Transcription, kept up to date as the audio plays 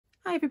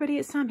Hi everybody,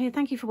 it's Sam here.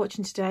 Thank you for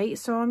watching today.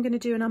 So I'm going to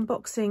do an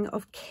unboxing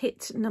of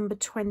kit number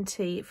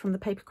 20 from the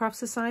Papercraft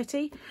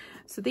Society.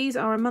 So these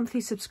are a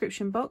monthly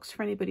subscription box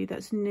for anybody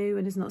that's new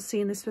and has not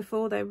seen this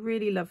before. They're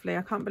really lovely.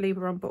 I can't believe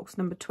we're on box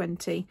number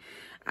 20.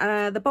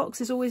 The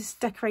box is always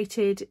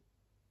decorated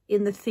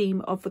in the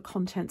theme of the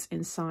contents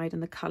inside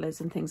and the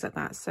colours and things like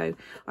that. So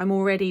I'm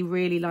already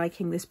really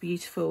liking this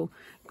beautiful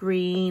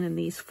green and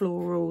these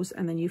florals,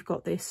 and then you've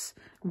got this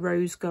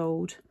rose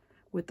gold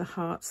with the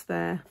hearts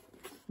there.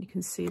 You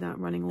can see that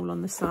running all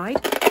on the side.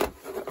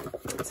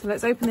 So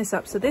let's open this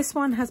up. So this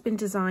one has been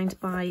designed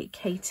by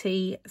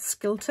Katie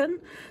Skilton.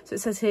 So it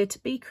says here, to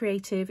be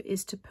creative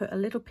is to put a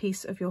little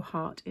piece of your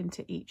heart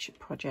into each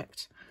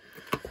project.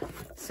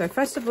 So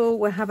first of all,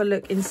 we'll have a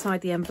look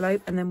inside the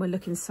envelope and then we'll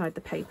look inside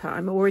the paper.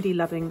 I'm already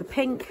loving the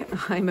pink.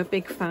 I'm a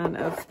big fan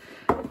of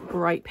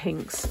bright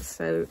pinks,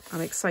 so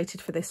I'm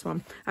excited for this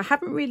one. I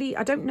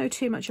don't know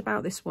too much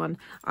about this one.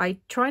 I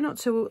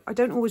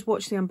don't always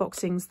watch the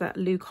unboxings that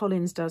Lou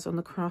Collins does on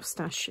the Craft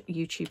Stash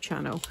YouTube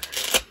channel.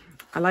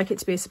 I like it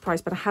to be a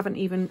surprise, but I haven't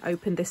even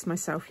opened this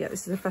myself yet.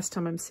 This is the first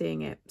time I'm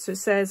seeing it. So it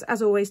says,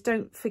 as always,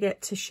 don't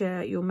forget to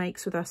share your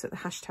makes with us at the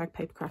hashtag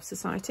Papercraft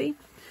Society.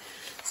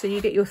 So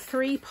you get your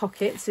 3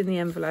 pockets in the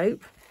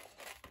envelope.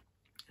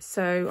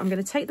 So I'm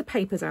going to take the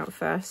papers out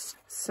first.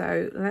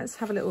 So let's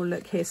have a little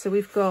look here. So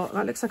we've got,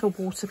 that looks like a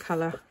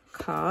watercolour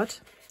card.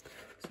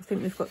 So I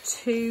think we've got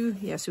two,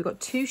 yes, we've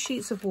got 2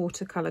 sheets of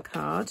watercolour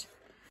card.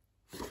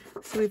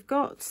 So we've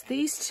got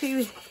these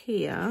 2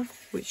 here,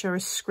 which are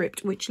a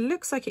script, which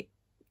looks like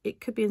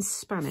it could be in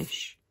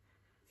Spanish,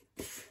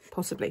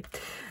 possibly.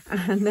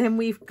 And then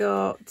we've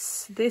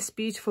got this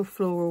beautiful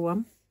floral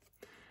one.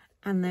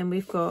 And then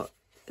we've got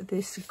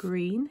this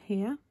green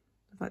here,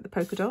 like the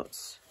polka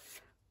dots.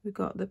 We've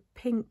got the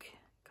pink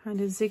kind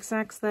of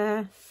zigzags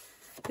there.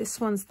 This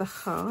one's the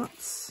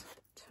hearts.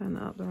 Turn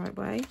that up the right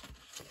way.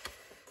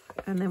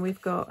 And then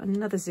we've got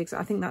another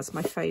zigzag. I think that's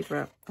my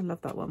favourite. I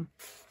love that one.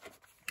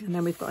 And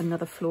then we've got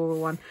another floral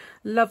one.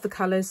 Love the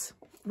colours.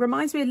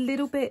 Reminds me a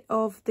little bit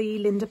of the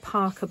Linda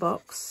Parker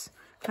box.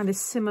 Kind of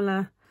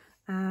similar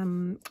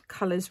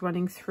colours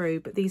running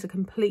through, but these are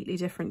completely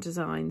different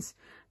designs.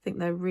 I think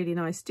they're really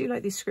nice. Do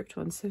like these script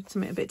ones, so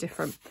something a bit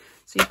different.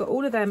 So you've got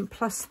all of them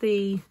plus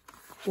the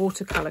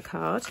watercolour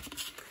card.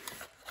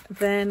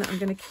 Then I'm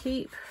going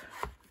to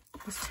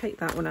let's take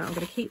that one out. I'm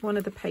going to keep one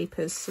of the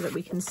papers so that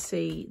we can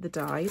see the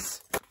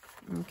dies.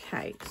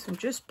 Okay, so I'm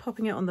just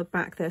popping it on the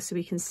back there so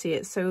we can see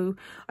it. So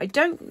I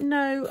don't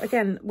know,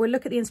 again, we'll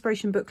look at the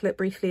inspiration booklet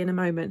briefly in a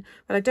moment,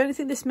 but I don't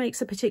think this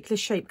makes a particular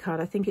shape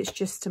card. I think it's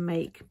just to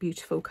make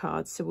beautiful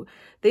cards. So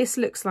this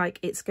looks like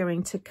it's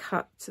going to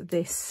cut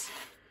this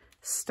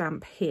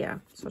stamp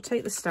here. So I'll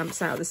take the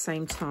stamps out at the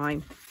same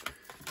time.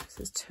 So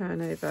let's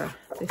turn over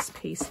this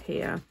piece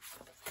here.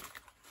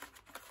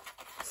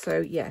 So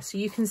yeah, so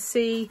you can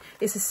see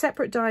it's a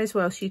separate die as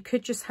well. So you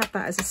could just have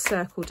that as a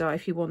circle die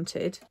if you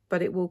wanted,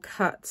 but it will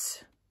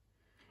cut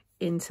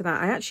into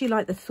that. I actually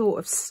like the thought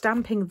of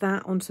stamping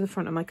that onto the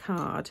front of my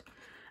card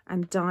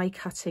and die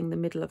cutting the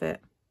middle of it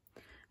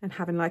and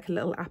having like a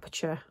little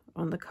aperture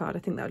on the card. I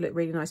think that would look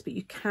really nice, but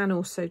you can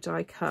also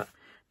die cut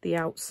the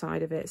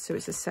outside of it, so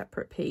it's a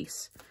separate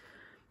piece.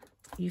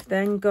 You've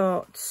then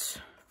got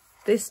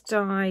this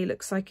die,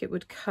 looks like it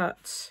would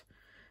cut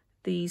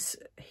these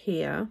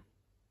here.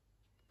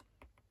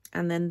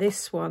 And then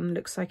this one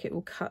looks like it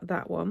will cut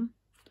that one.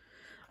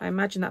 I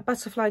imagine that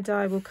butterfly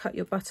die will cut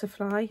your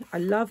butterfly. I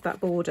love that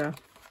border.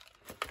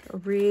 A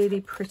really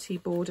pretty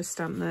border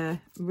stamp there.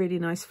 Really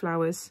nice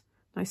flowers,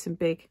 nice and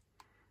big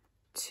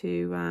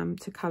to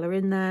colour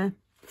in there.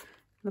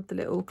 Love the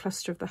little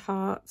cluster of the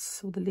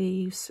hearts, all the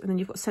leaves. And then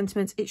you've got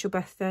sentiments, it's your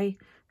birthday,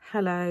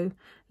 hello,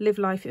 live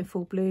life in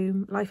full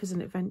bloom, life is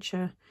an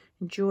adventure,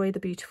 enjoy the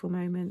beautiful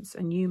moments,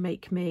 and you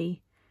make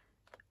me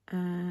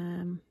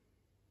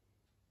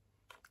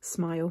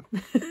smile.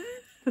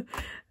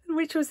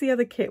 Which was the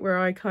other kit where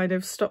I kind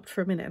of stopped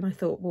for a minute and I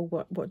thought,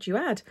 well, what do you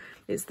add?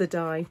 It's the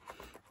die.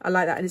 I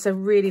like that, and it's a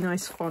really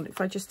nice font. If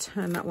I just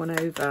turn that one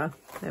over,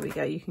 there we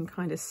go, you can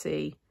kind of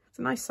see it's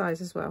a nice size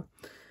as well.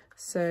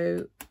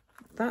 So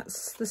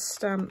that's the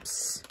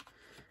stamps,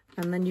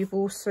 and then you've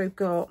also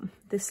got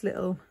this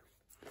little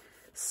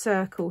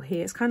circle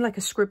here. It's kind of like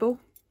a scribble.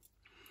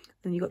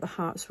 Then you've got the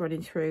hearts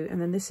running through,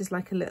 and then this is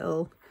like a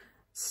little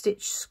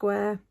stitch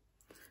square.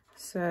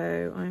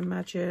 So I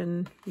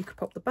imagine you could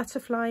pop the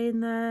butterfly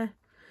in there,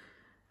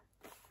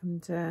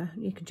 and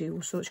you can do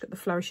all sorts. You've got the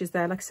flourishes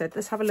there. Like I said,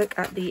 let's have a look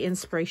at the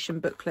inspiration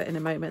booklet in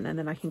a moment, and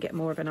then I can get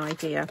more of an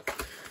idea.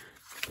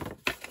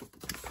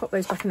 Pop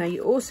those back in there.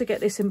 You also get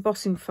this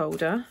embossing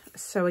folder.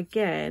 So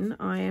again,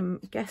 I am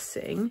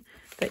guessing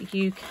that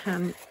you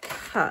can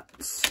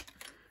cut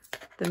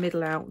the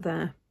middle out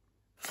there.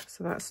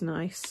 So that's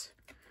nice.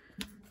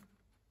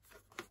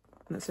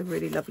 That's a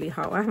really lovely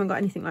heart. I haven't got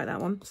anything like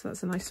that one, so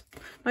that's a nice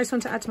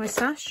one to add to my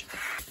stash.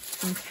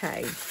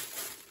 Okay,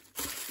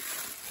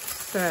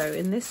 so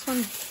in this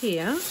one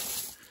here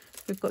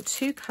we've got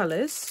 2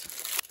 colours.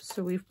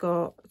 So we've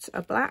got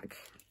a black,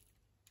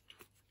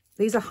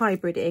 these are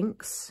hybrid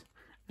inks,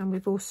 And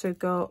we've also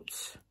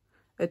got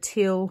a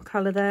teal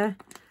colour there,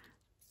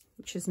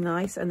 which is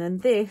nice. And then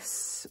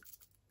this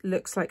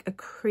looks like a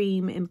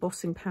cream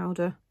embossing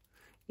powder.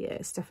 Yeah,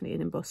 it's definitely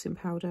an embossing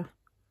powder,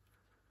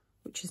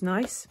 which is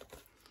nice.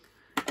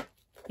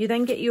 You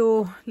then get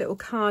your little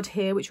card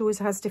here, which always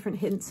has different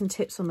hints and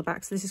tips on the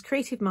back. So this is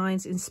Creative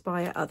Minds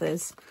Inspire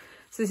Others.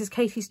 So this is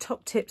Katie's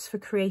top tips for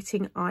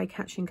creating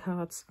eye-catching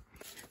cards.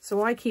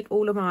 So I keep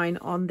all of mine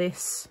on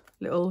this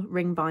little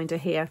ring binder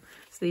here.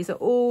 So these are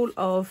all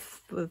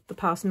of the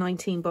past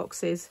 19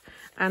 boxes,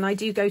 and I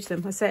do go to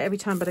them. I say it every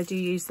time, but I do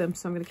use them.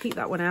 So I'm going to keep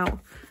that one out,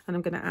 and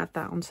I'm going to add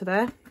that onto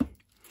there.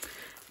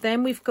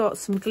 Then we've got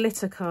some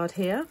glitter card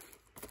here.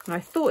 And I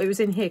thought it was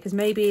in here because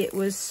maybe it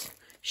was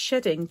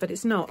shedding, but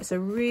it's not. It's a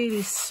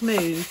really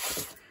smooth,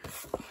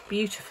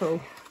 beautiful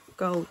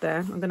gold there.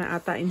 I'm going to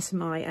add that into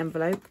my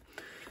envelope.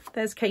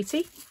 There's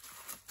Katie.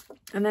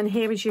 And then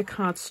here is your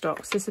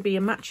cardstock. So this will be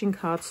a matching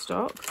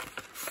cardstock.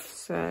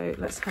 So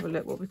let's have a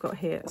look what we've got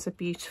here. It's a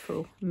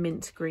beautiful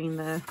mint green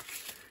there.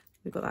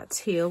 We've got that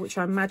teal, which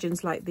I imagine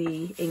is like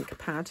the ink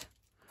pad.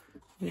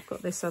 We've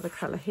got this other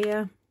colour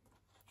here.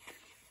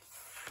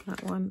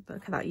 That one,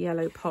 look at that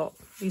yellow pop.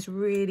 These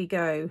really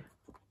go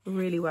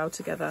really well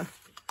together.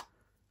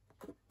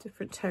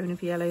 Different tone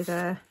of yellow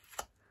there.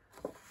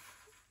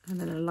 And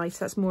then a lighter,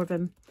 that's more of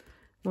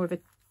a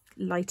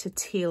lighter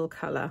teal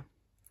colour.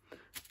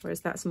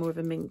 Whereas that's more of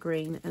a mint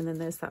green. And then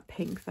there's that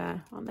pink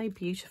there. Aren't they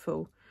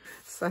beautiful?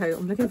 So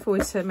I'm looking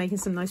forward to making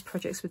some nice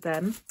projects with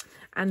them.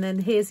 And then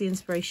here's the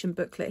inspiration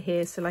booklet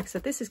here. So like I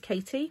said, this is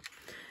Katie,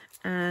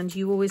 and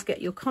you always get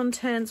your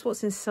contents,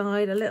 what's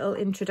inside, a little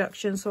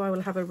introduction. So I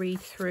will have a read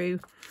through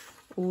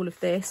all of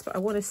this, but I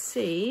want to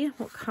see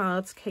what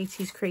cards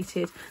Katie's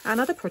created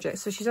and other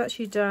projects. So she's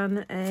actually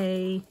done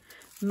a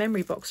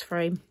memory box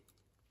frame.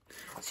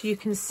 So you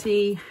can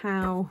see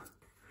how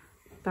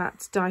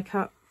that's die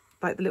cut,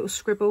 like the little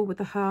scribble with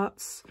the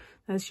hearts.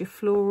 There's your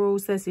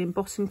florals, there's the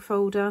embossing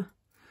folder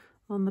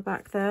on the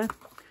back there.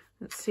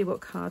 Let's see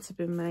what cards have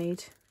been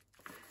made.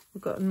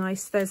 We've got a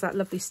nice, there's that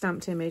lovely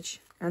stamped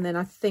image. And then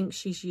I think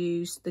she's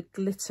used the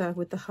glitter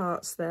with the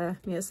hearts there.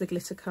 Yeah, it's the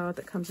glitter card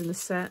that comes in the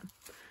set.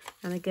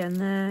 And again,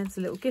 there's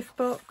a little gift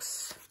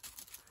box.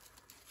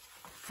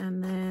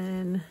 And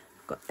then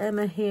I've got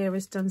Emma here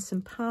has done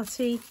some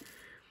party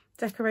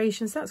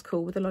decorations. That's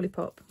cool with a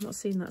lollipop. I've not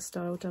seen that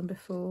style done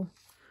before.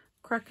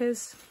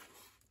 Crackers.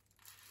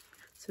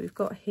 So we've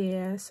got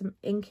here some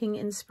inking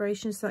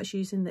inspiration. So that's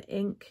using the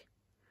ink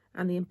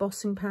and the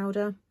embossing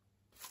powder.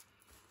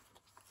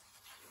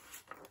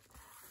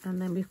 And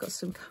then we've got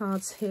some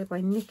cards here by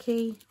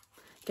Nikki.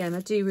 Again, I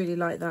do really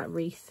like that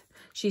wreath.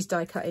 She's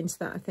die cut into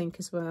that, I think,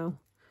 as well.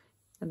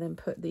 And then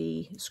put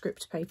the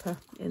script paper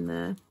in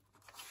there.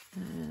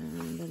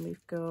 And then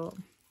we've got,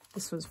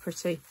 this one's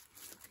pretty.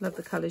 Love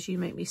the colours, You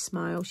Make Me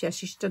Smile. Yeah,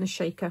 she's done a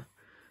shaker.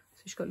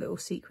 So she's got little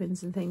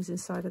sequins and things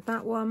inside of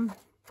that one.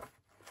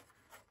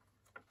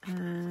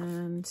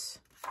 And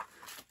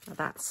oh,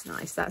 that's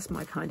nice. That's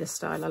my kind of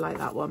style. I like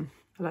that one.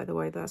 I like the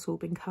way that's all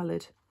been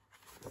coloured.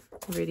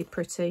 Really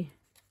pretty.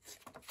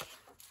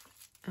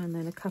 And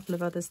then a couple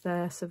of others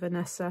there. So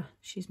Vanessa,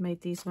 she's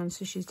made these ones.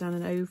 So she's done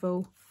an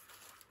oval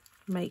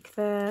make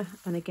there.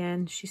 And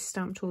again, she's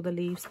stamped all the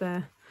leaves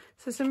there.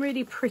 So some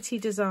really pretty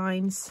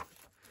designs.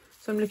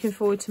 So I'm looking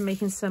forward to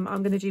making some.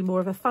 I'm going to do more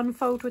of a fun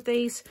fold with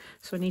these.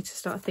 So I need to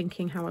start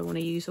thinking how I want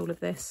to use all of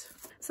this.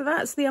 So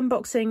that's the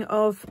unboxing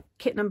of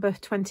kit number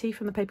 20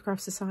 from the Papercraft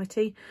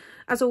Society.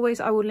 As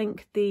always, I will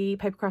link the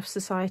Papercraft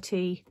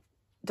Society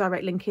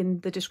direct link in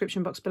the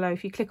description box below.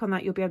 If you click on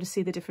that, you'll be able to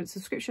see the different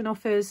subscription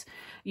offers.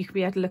 You can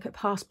be able to look at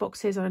past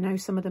boxes. I know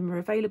some of them are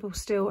available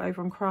still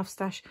over on Craft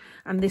Stash,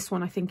 and this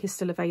one I think is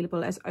still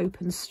available as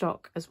open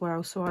stock as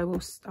well. So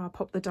I'll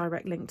pop the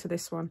direct link to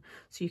this one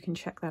so you can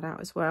check that out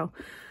as well.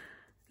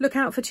 Look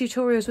out for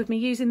tutorials with me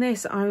using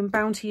this. I'm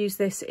bound to use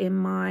this in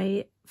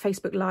my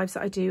Facebook Lives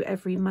that I do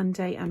every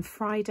Monday and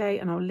Friday,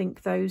 and I'll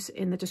link those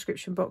in the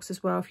description box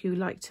as well if you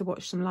like to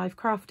watch some live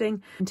crafting.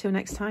 Until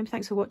next time,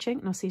 thanks for watching,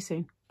 and I'll see you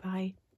soon. Bye.